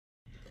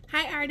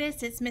Hi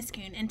artists, it's Miss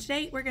Coon, and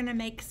today we're going to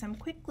make some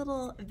quick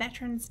little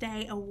Veterans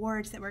Day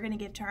awards that we're going to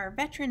give to our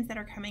veterans that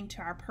are coming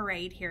to our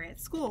parade here at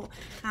school.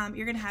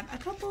 You're going to have a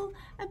couple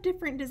of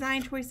different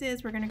design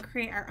choices. We're going to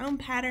create our own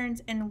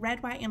patterns in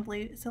red, white, and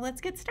blue, so let's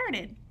get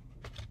started.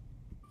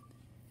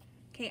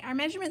 Okay, our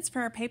measurements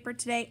for our paper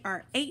today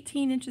are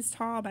 18 inches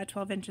tall by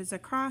 12 inches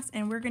across,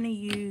 and we're going to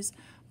use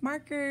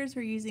markers.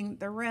 We're using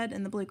the red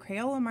and the blue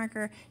Crayola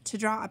marker to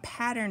draw a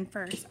pattern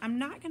first. I'm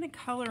not going to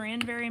color in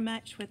very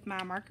much with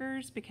my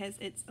markers because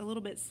it's a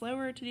little bit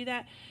slower to do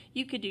that.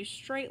 You could do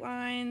straight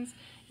lines,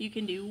 you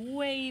can do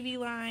wavy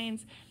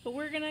lines, but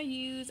we're going to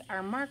use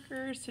our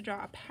markers to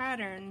draw a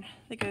pattern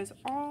that goes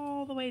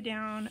all the way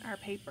down our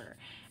paper.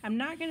 I'm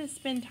not going to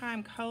spend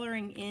time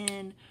coloring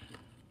in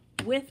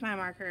with my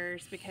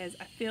markers because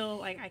I feel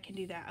like I can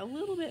do that a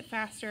little bit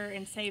faster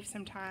and save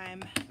some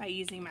time by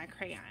using my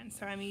crayon.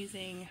 So I'm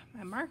using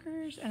my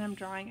markers and I'm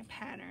drawing a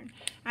pattern.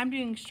 I'm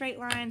doing straight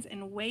lines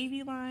and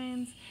wavy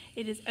lines.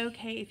 It is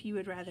okay if you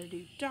would rather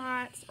do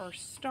dots or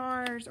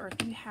stars, or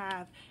if you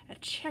have a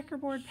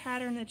checkerboard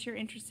pattern that you're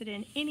interested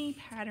in. Any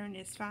pattern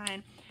is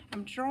fine.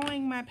 I'm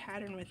drawing my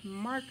pattern with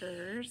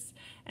markers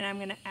and I'm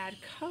going to add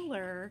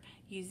color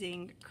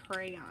using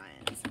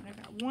crayons.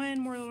 I've got one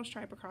more little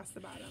stripe across the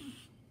bottom.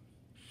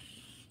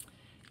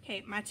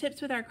 Okay, my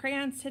tips with our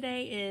crayons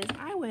today is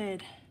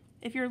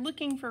if you're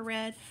looking for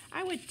red,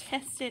 I would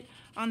test it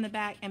on the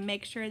back and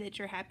make sure that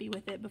you're happy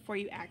with it before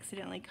you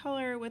accidentally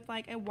color with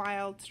like a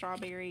wild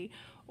strawberry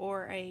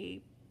or a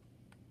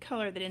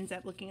color that ends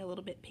up looking a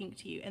little bit pink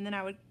to you. And then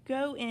I would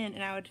go in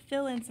and I would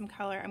fill in some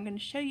color. I'm going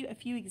to show you a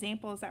few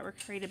examples that were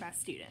created by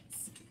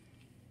students.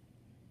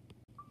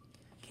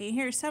 Okay,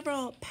 here are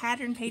several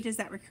pattern pages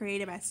that were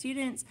created by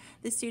students.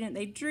 This student,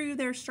 they drew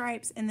their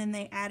stripes and then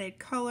they added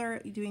color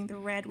doing the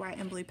red, white,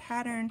 and blue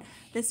pattern.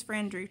 This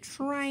friend drew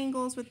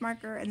triangles with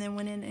marker and then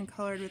went in and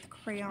colored with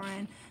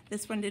crayon.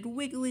 This one did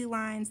wiggly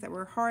lines that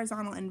were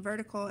horizontal and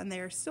vertical, and they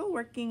are still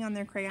working on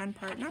their crayon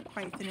part, not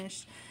quite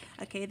finished.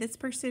 Okay, this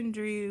person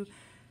drew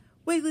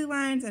wiggly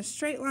lines and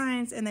straight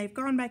lines, and they've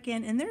gone back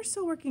in and they're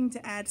still working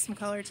to add some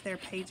color to their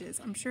pages.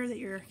 I'm sure that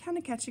you're kind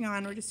of catching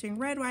on. We're just doing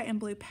red, white, and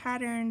blue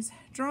patterns,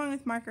 drawing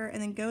with marker,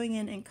 and then going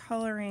in and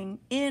coloring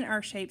in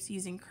our shapes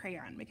using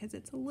crayon because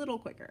it's a little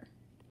quicker.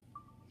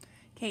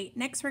 Okay,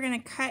 next we're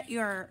going to cut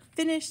your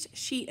finished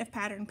sheet of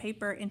pattern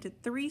paper into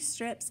 3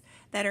 strips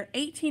that are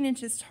 18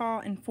 inches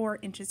tall and 4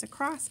 inches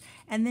across,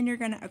 and then you're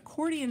going to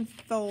accordion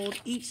fold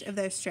each of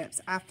those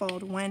strips. I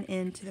fold one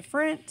end to the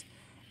front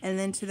and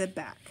then to the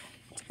back.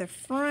 To the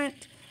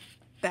front,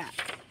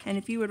 back. And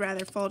if you would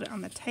rather fold it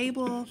on the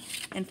table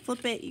and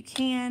flip it, you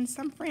can.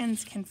 Some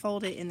friends can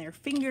fold it in their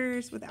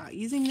fingers without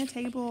using the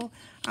table.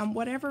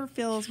 Whatever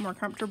feels more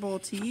comfortable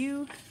to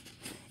you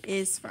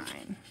is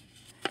fine.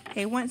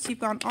 Okay, once you've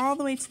gone all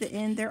the way to the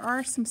end, there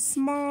are some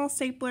small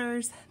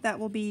staplers that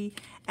will be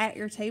at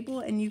your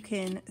table, and you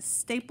can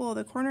staple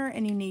the corner,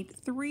 and you need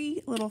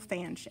 3 little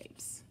fan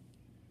shapes.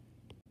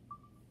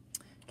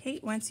 Okay,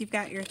 once you've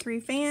got your 3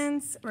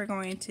 fans, we're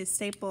going to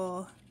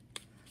staple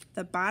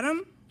the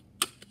bottom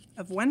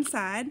of one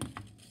side,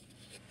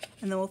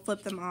 and then we'll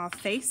flip them all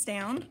face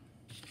down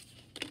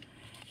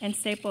and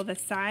staple the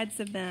sides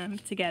of them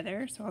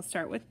together. So I'll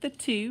start with the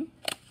 2,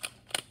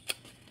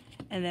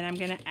 and then I'm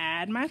going to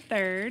add my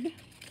 3rd,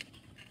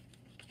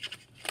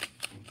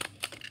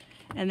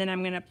 and then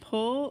I'm going to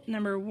pull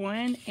number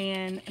 1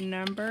 and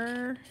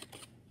number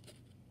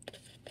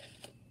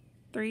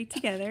 3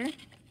 together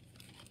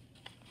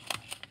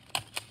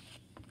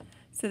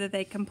so that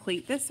they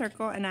complete this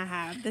circle, and I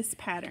have this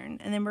pattern.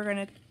 And then we're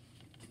going to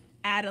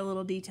add a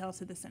little detail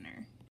to the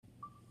center.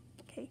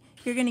 Okay,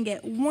 you're going to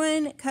get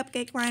 1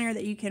 cupcake liner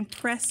that you can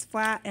press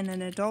flat, and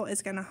an adult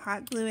is going to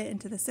hot glue it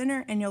into the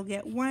center, and you'll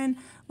get 1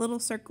 little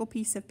circle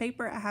piece of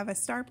paper. I have a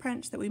star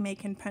punch that we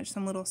can punch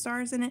some little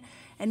stars in it,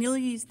 and you'll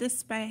use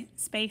this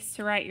space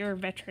to write your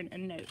veteran a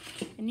note.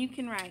 And you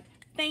can write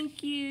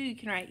thank you, you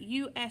can write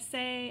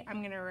USA, I'm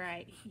going to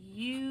write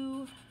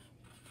you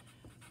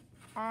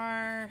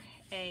are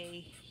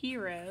a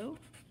hero.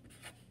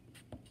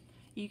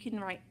 You can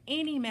write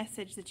any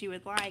message that you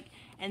would like,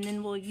 and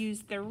then we'll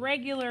use the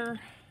regular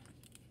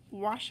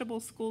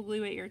washable school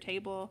glue at your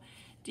table.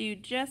 Do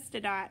just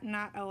a dot,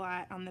 not a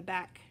lot, on the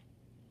back,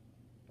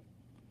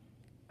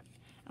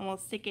 and we'll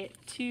stick it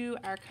to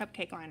our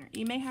cupcake liner.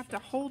 You may have to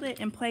hold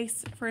it in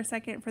place for a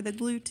second for the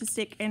glue to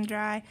stick and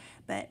dry,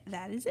 but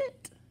that is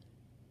it.